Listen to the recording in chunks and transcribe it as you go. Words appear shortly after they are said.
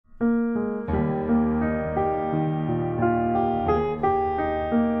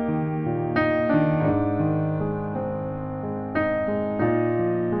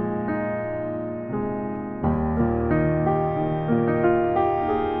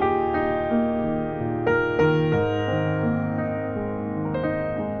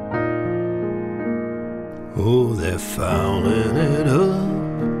fouling it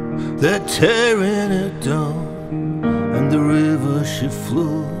up, they're tearing it down, and the river she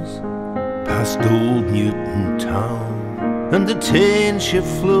flows past old Newton town, and the Teign she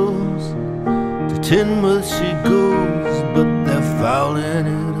flows, to Teignmouth she goes, but they're fouling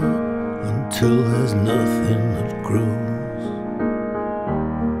it up until there's nothing that grows.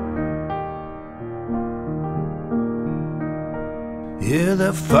 Yeah,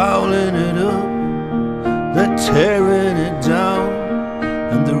 they're fouling it up, they're tearing it down,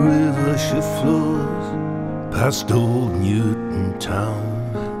 and the river she flows past old Newton town.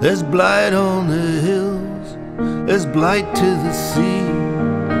 There's blight on the hills, there's blight to the sea,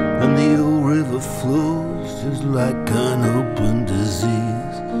 and the old river flows just like an open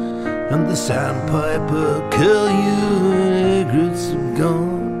disease. And the sandpiper kill you and egrets have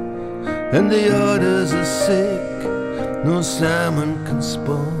gone, and the otters are sick, no salmon can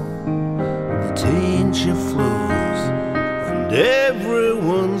spawn. The Teign she flows, and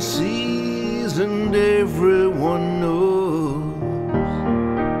everyone sees and everyone knows.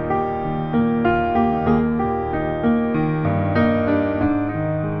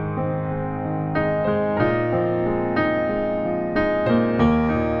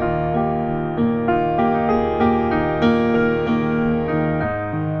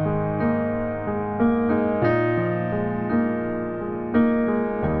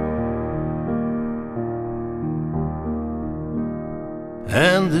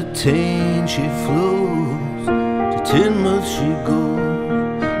 And the Teign she flows, to Teignmouth she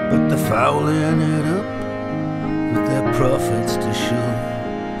goes, but they're fouling it up with their prophets to show.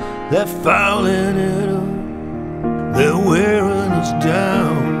 They're fouling it up, they're wearing us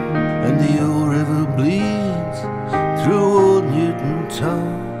down, and the old river bleeds through old Newton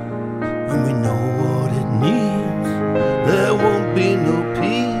town, and we know what it needs. There won't be no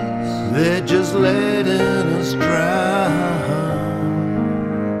peace, they're just letting us drown.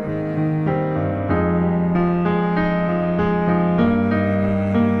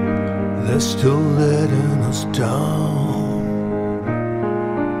 They're still letting us down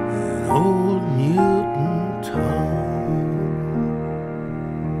in old New